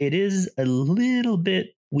amount. It is a little bit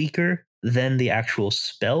weaker than the actual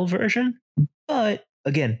spell version, but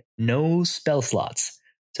again, no spell slots.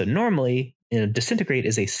 So normally, Disintegrate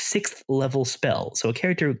is a 6th level spell, so a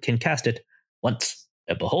character can cast it once.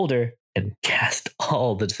 A Beholder can cast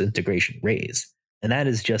all the Disintegration Rays, and that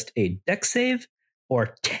is just a dex save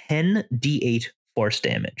or 10d8 force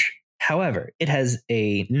damage. However, it has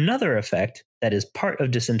another effect that is part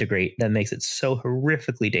of Disintegrate that makes it so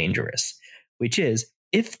horrifically dangerous, which is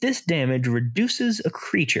if this damage reduces a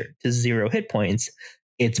creature to 0 hit points,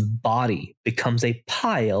 its body becomes a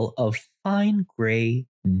pile of fine gray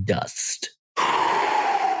dust.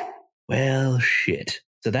 Well, shit.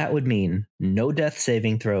 So that would mean no death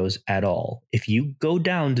saving throws at all. If you go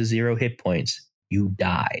down to 0 hit points, you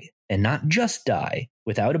die. And not just die.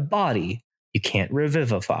 Without a body, you can't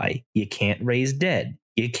revivify. You can't raise dead.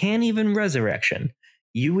 You can't even resurrection.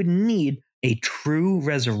 You would need a true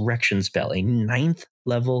resurrection spell, a 9th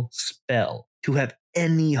level spell, to have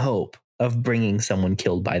any hope of bringing someone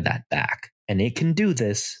killed by that back. And it can do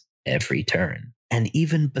this every turn. And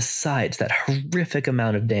even besides that horrific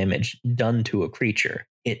amount of damage done to a creature,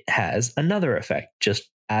 it has another effect just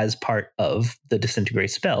as part of the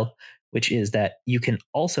disintegrate spell, which is that you can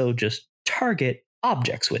also just target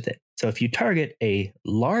objects with it. So if you target a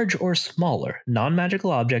large or smaller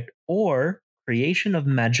non-magical object or creation of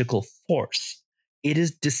magical force, it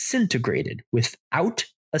is disintegrated without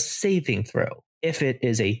a saving throw. If it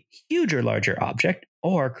is a huge or larger object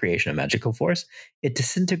or creation of magical force, it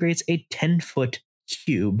disintegrates a 10-foot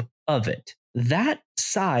cube of it. That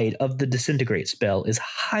side of the disintegrate spell is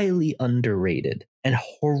highly underrated and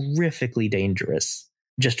horrifically dangerous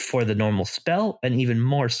just for the normal spell, and even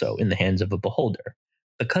more so in the hands of a beholder,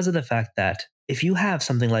 because of the fact that if you have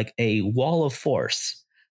something like a wall of force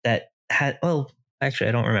that had, well, actually,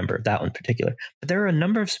 I don't remember that one in particular, but there are a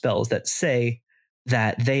number of spells that say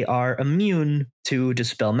that they are immune to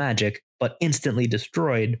dispel magic, but instantly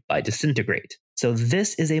destroyed by disintegrate. So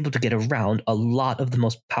this is able to get around a lot of the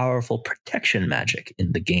most powerful protection magic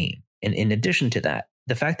in the game. And in addition to that,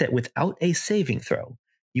 the fact that without a saving throw,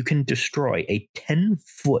 you can destroy a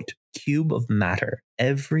 10-foot cube of matter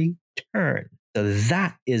every turn. So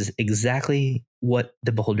that is exactly what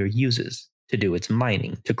the beholder uses to do its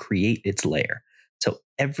mining, to create its lair. So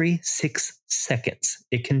every 6 seconds,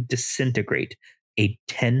 it can disintegrate a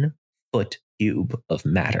 10-foot cube of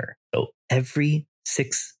matter. So every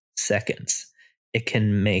 6 seconds, it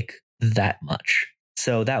can make that much.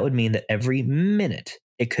 So that would mean that every minute,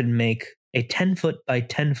 it could make a 10-foot by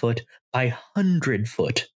 10-foot by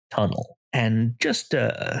 100-foot tunnel. And just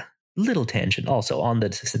a little tangent also on the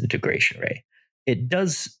disintegration ray. It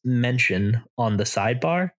does mention on the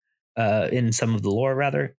sidebar, in some of the lore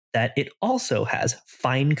rather, that it also has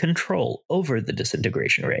fine control over the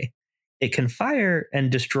disintegration ray. It can fire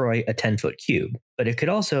and destroy a 10-foot cube, but it could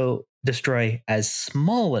also destroy as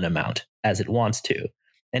small an amount as it wants to.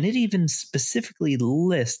 And it even specifically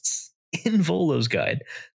lists in Volo's guide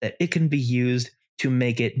that it can be used to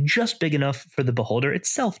make it just big enough for the beholder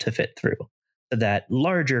itself to fit through, so that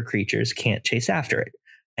larger creatures can't chase after it.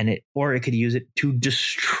 Or it could use it to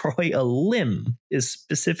destroy a limb, is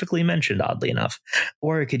specifically mentioned, oddly enough.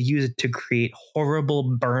 Or it could use it to create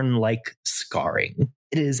horrible burn-like scarring.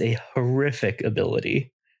 It is a horrific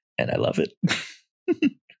ability, and I love it.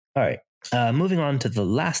 All right, moving on to the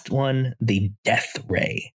last one, the Death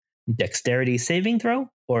Ray. Dexterity saving throw,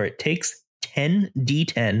 or it takes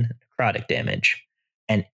 10d10 necrotic damage.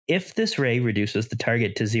 And if this ray reduces the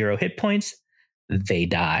target to 0 hit points, they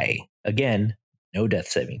die. Again, no death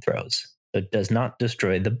saving throws. So it does not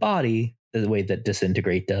destroy the body the way that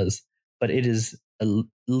disintegrate does, but it is a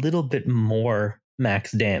little bit more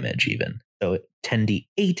max damage even. So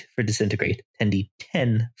 10d8 for disintegrate,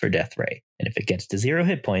 10d10 for death ray. And if it gets to 0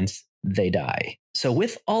 hit points, they die. So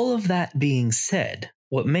with all of that being said,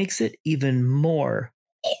 what makes it even more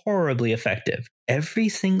horribly effective, every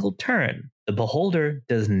single turn, the beholder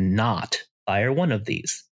does not fire one of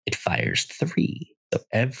these. It fires 3. So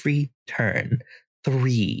every turn,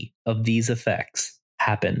 3 of these effects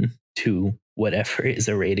happen to whatever is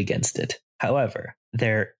arrayed against it. However,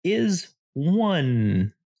 there is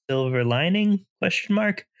one silver lining, ?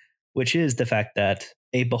 Which is the fact that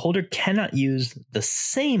a beholder cannot use the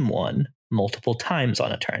same one multiple times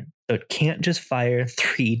on a turn. So it can't just fire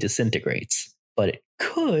 3 disintegrates, but it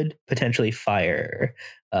could potentially fire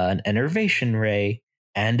an enervation ray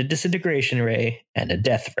and a disintegration ray and a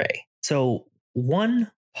death ray. So one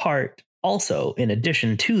part also, in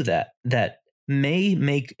addition to that may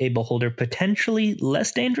make a beholder potentially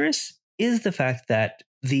less dangerous is the fact that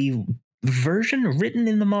the version written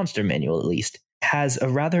in the monster manual, at least, has a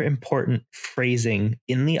rather important phrasing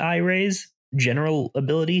in the eye rays general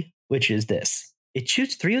ability, which is this. It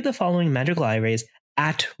shoots 3 of the following magical eye rays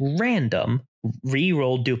at random,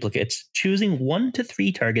 re-roll duplicates, choosing 1 to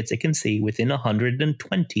 3 targets it can see within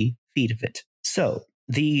 120 feet of it. So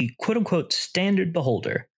the quote-unquote standard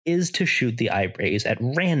beholder is to shoot the eye rays at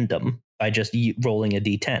random by just rolling a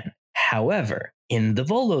d10. However, in the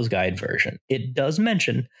Volo's Guide version, it does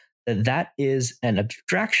mention that that is an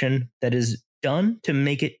abstraction that is done to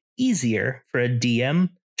make it easier for a DM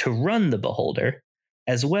to run the beholder,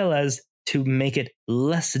 as well as to make it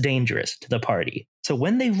less dangerous to the party. So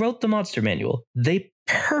when they wrote the monster manual, they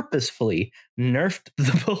purposefully nerfed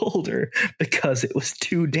the Beholder because it was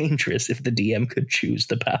too dangerous if the DM could choose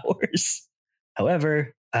the powers.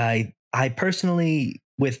 However, I personally,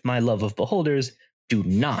 with my love of Beholders, do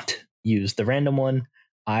not use the random one.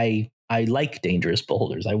 I like dangerous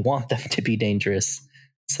Beholders. I want them to be dangerous.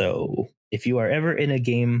 So if you are ever in a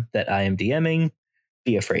game that I am DMing,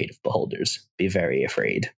 be afraid of Beholders. Be very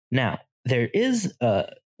afraid. Now, there is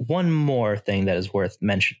one more thing that is worth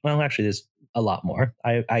mentioning. Well, actually, there's a lot more.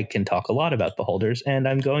 I can talk a lot about Beholders, and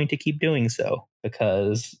I'm going to keep doing so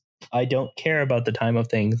because I don't care about the time of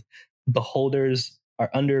things. Beholders are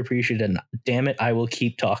underappreciated, and damn it, I will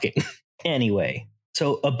keep talking. Anyway,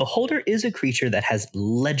 so a Beholder is a creature that has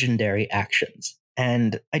legendary actions.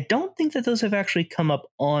 And I don't think that those have actually come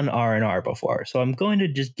up on R&R before, so I'm going to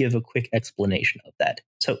just give a quick explanation of that.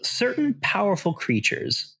 So certain powerful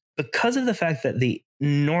creatures, because of the fact that the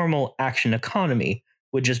normal action economy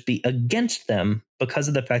would just be against them because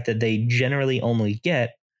of the fact that they generally only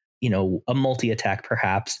get, a multi-attack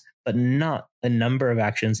perhaps, but not a number of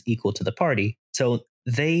actions equal to the party. So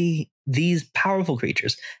these powerful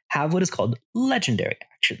creatures have what is called legendary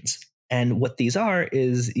actions. And what these are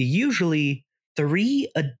is usually 3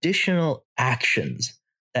 additional actions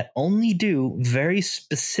that only do very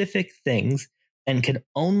specific things and can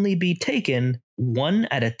only be taken one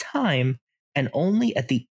at a time and only at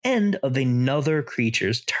the end of another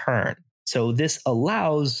creature's turn. So this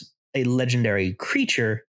allows a legendary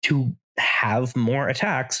creature to have more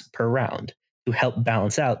attacks per round to help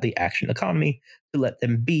balance out the action economy, to let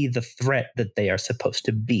them be the threat that they are supposed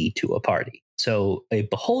to be to a party. So a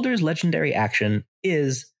Beholder's legendary action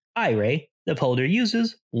is Eye Ray. The Beholder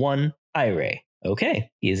uses 1 Eye Ray. Okay,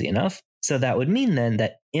 easy enough. So that would mean then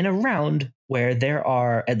that in a round where there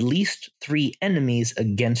are at least 3 enemies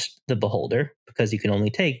against the Beholder, because you can only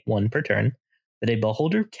take 1 per turn, that a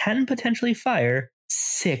Beholder can potentially fire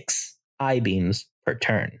 6 eye beams per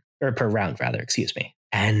turn, or per round rather, excuse me.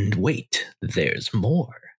 And wait, there's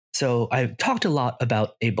more. So I've talked a lot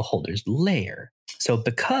about a Beholder's lair. So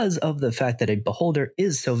because of the fact that a Beholder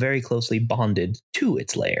is so very closely bonded to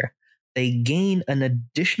its lair, they gain an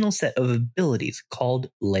additional set of abilities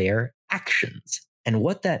called lair actions. And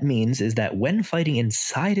what that means is that when fighting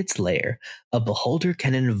inside its lair, a Beholder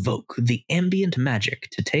can invoke the ambient magic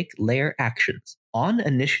to take lair actions. On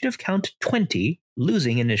initiative count 20,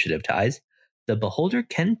 losing initiative ties, the Beholder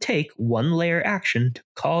can take 1 lair action to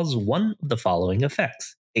cause one of the following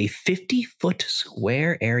effects. A 50-foot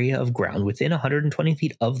square area of ground within 120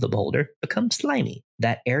 feet of the Beholder becomes slimy.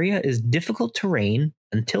 That area is difficult terrain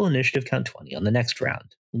until initiative count 20 on the next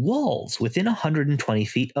round. Walls within 120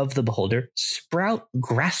 feet of the Beholder sprout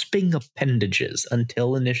grasping appendages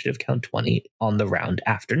until initiative count 20 on the round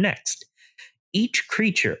after next. Each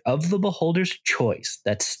creature of the Beholder's choice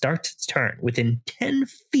that starts its turn within 10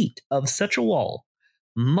 feet of such a wall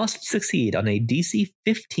must succeed on a DC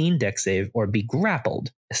 15 dex save or be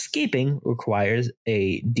grappled. Escaping requires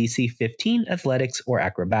a DC 15 athletics or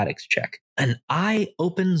acrobatics check. An eye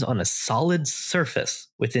opens on a solid surface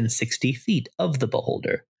within 60 feet of the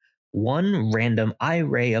Beholder. 1 random eye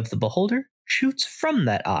ray of the Beholder shoots from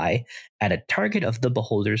that eye at a target of the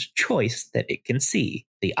Beholder's choice that it can see.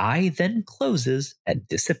 The eye then closes and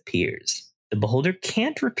disappears. The Beholder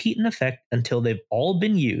can't repeat an effect until they've all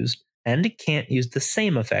been used, and it can't use the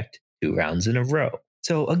same effect 2 rounds in a row.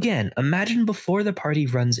 So again, imagine before the party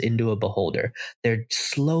runs into a Beholder, they're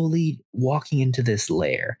slowly walking into this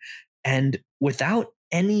lair, and without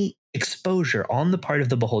any exposure on the part of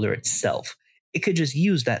the Beholder itself, it could just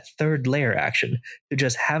use that 3rd lair action to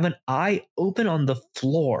just have an eye open on the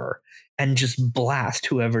floor and just blast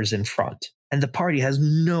whoever's in front. And the party has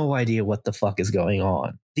no idea what the fuck is going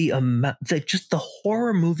on. Just the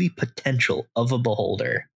horror movie potential of a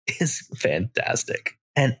Beholder is fantastic.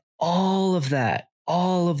 And all of that,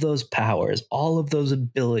 all of those powers, all of those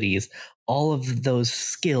abilities, all of those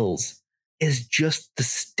skills is just the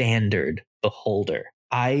standard Beholder.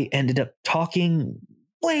 I ended up talking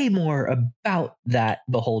way more about that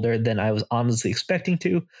Beholder than I was honestly expecting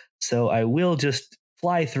to, so I will just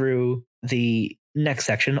fly through the next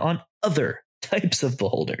section on other types of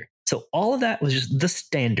Beholder. So all of that was just the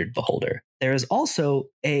standard Beholder. There is also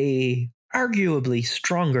a arguably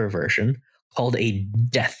stronger version called a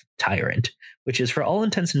Death Tyrant, which is for all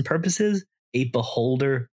intents and purposes a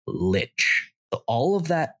Beholder Lich. So all of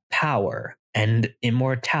that power and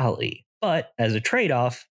immortality, but as a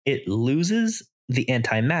trade-off, it loses the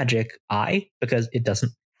anti-magic eye because it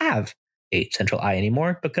doesn't have a central eye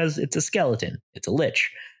anymore because it's a skeleton, it's a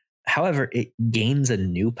lich. However, it gains a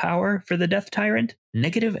new power for the Death Tyrant,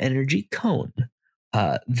 Negative Energy Cone.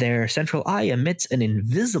 Their central eye emits an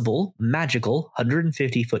invisible, magical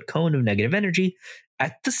 150-foot cone of negative energy.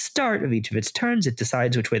 At the start of each of its turns, it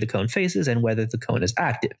decides which way the cone faces and whether the cone is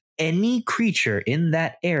active. Any creature in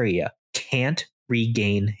that area can't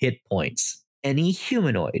regain hit points. Any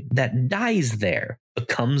humanoid that dies there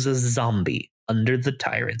becomes a zombie under the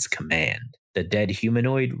tyrant's command. The dead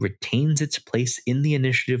humanoid retains its place in the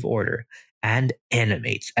initiative order and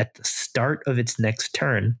animates at the start of its next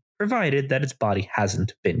turn, provided that its body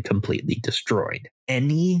hasn't been completely destroyed.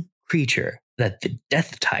 Any creature that the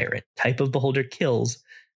Death Tyrant type of beholder kills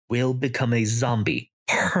will become a zombie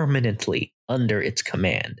permanently under its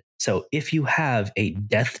command. So if you have a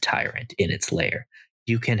Death Tyrant in its lair,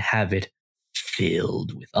 you can have it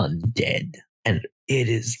filled with undead. And it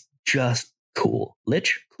is just cool.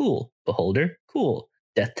 Lich, cool. Beholder, cool.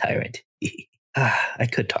 Death Tyrant. I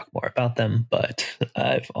could talk more about them, but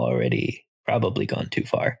I've already probably gone too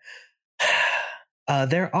far.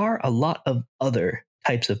 There are a lot of other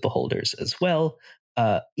types of beholders as well.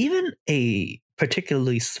 Even a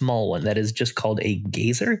particularly small one that is just called a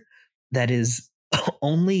gazer, that is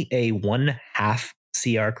only a 1/2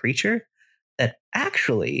 CR creature that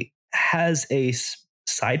actually has a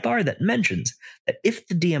sidebar that mentions that if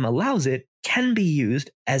the DM allows it, can be used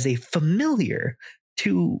as a familiar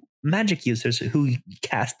to magic users who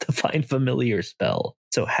cast the Find Familiar spell.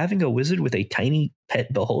 So having a wizard with a tiny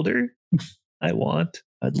pet beholder, I'd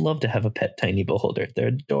love to have a pet tiny beholder. They're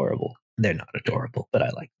adorable. They're not adorable, but I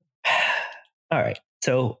like them. All right.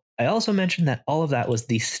 So I also mentioned that all of that was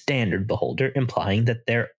the standard beholder, implying that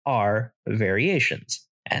there are variations.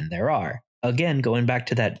 And there are. Again, going back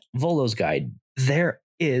to that Volo's guide, there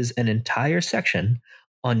is an entire section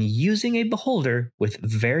on using a beholder with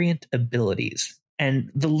variant abilities.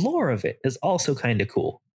 And the lore of it is also kind of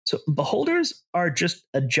cool. So beholders are just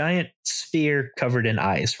a giant sphere covered in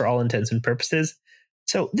eyes for all intents and purposes.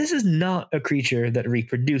 So this is not a creature that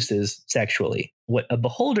reproduces sexually. What a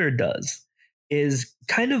beholder does is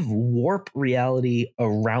kind of warp reality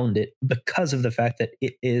around it because of the fact that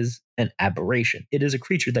it is an aberration. It is a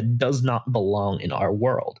creature that does not belong in our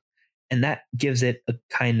world. And that gives it a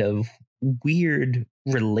kind of weird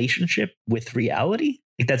relationship with reality.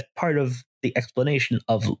 Like that's part of the explanation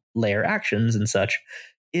of lair actions and such,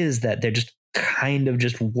 is that they're just kind of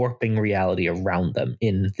just warping reality around them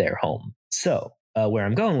in their home. So where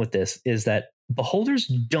I'm going with this is that beholders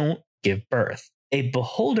don't give birth. A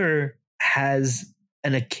beholder has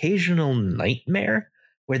an occasional nightmare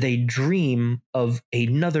where they dream of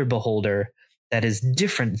another beholder that is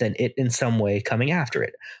different than it in some way coming after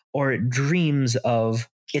it, or it dreams of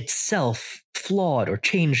itself flawed or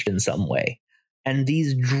changed in some way. And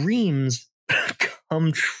these dreams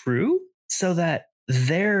come true so that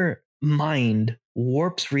their mind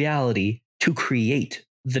warps reality to create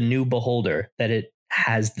the new beholder that it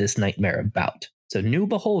has this nightmare about. So new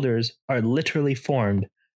beholders are literally formed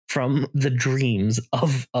from the dreams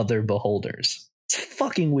of other beholders. It's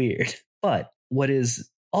fucking weird. But what is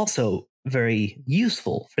also very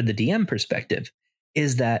useful for the DM perspective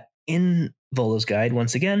is that in Volo's guide,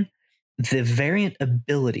 once again, the variant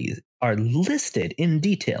abilities are listed in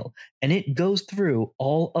detail, and it goes through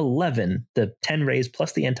all 11, the 10 rays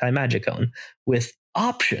plus the anti-magicone, with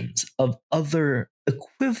options of other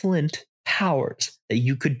equivalent powers that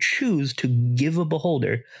you could choose to give a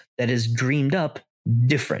beholder that is dreamed up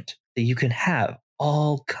different. That you can have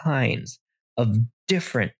all kinds of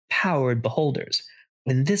different powered beholders.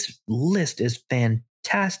 And this list is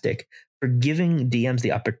fantastic for giving DMs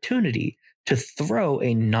the opportunity to throw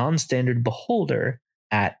a non-standard beholder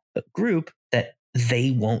at a group that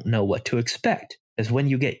they won't know what to expect. Because when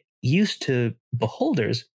you get used to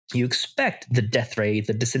beholders, you expect the death ray,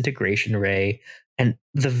 the disintegration ray, and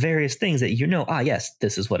the various things that yes,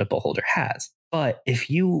 this is what a beholder has. But if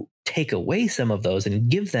you take away some of those and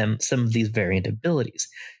give them some of these variant abilities,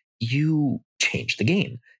 you change the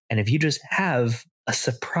game. And if you just have a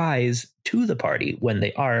surprise to the party when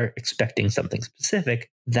they are expecting something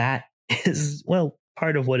specific, that is, well,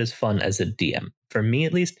 part of what is fun as a DM, for me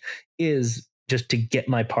at least, is just to get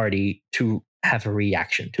my party to have a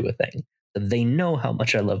reaction to a thing. They know how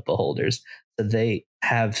much I love beholders. So they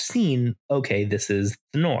have seen, okay, this is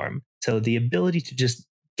the norm. So the ability to just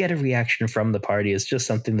get a reaction from the party is just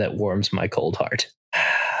something that warms my cold heart.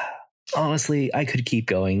 Honestly, I could keep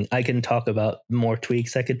going. I can talk about more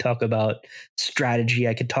tweaks. I could talk about strategy.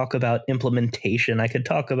 I could talk about implementation. I could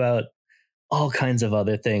talk about all kinds of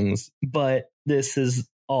other things. But this is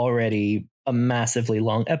already a massively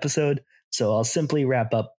long episode. So I'll simply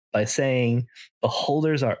wrap up by saying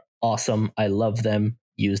beholders are awesome. I love them.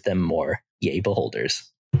 Use them more. Yay,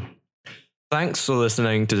 beholders. Thanks for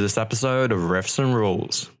listening to this episode of Riffs and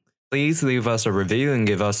Rules. Please leave us a review and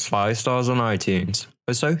give us 5 stars on iTunes.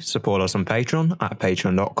 Also, support us on Patreon at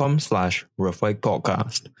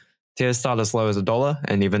patreon.com/RiffWakePodcast. Tiers start as low as $1,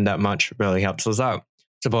 and even that much really helps us out.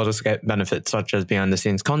 Supporters get benefits such as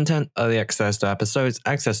behind-the-scenes content, early access to episodes,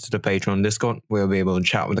 access to the Patreon Discord, where we'll be able to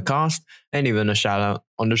chat with the cast, and even a shout-out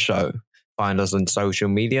on the show. Find us on social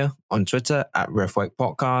media, on Twitter at Riffwake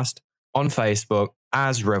Podcast, on Facebook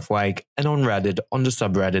as Riffwake, and on Reddit on the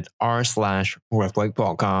subreddit r/Riffwake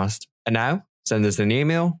Podcast. And now, send us an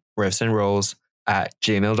email,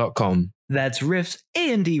 riffsandrules@gmail.com. That's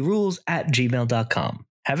riffsandrules@gmail.com.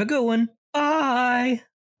 Have a good one. Bye.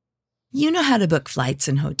 You know how to book flights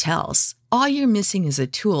and hotels. All you're missing is a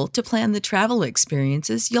tool to plan the travel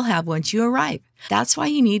experiences you'll have once you arrive. That's why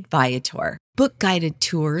you need Viator. Book guided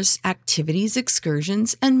tours, activities,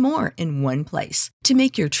 excursions, and more in one place to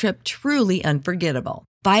make your trip truly unforgettable.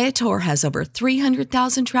 Viator has over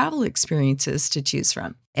 300,000 travel experiences to choose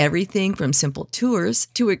from. Everything from simple tours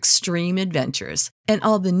to extreme adventures and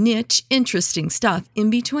all the niche, interesting stuff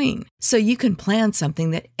in between. So you can plan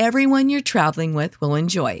something that everyone you're traveling with will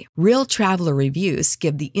enjoy. Real traveler reviews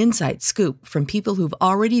give the inside scoop from people who've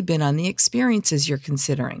already been on the experiences you're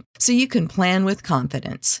considering. So you can plan with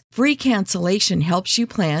confidence. Free cancellation helps you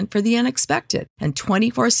plan for the unexpected. And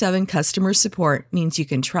 24/7 customer support means you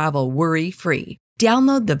can travel worry-free.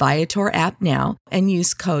 Download the Viator app now and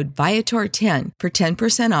use code Viator10 for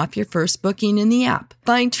 10% off your first booking in the app.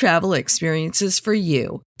 Find travel experiences for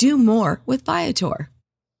you. Do more with Viator.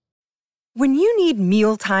 When you need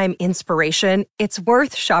mealtime inspiration, it's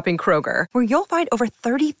worth shopping Kroger, where you'll find over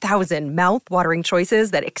 30,000 mouth-watering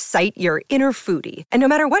choices that excite your inner foodie. And no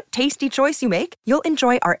matter what tasty choice you make, you'll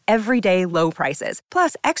enjoy our everyday low prices,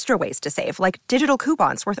 plus extra ways to save, like digital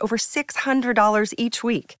coupons worth over $600 each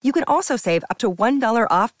week. You can also save up to $1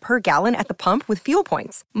 off per gallon at the pump with fuel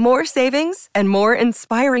points. More savings and more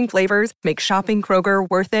inspiring flavors make shopping Kroger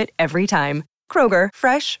worth it every time. Kroger,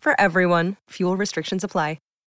 fresh for everyone. Fuel restrictions apply.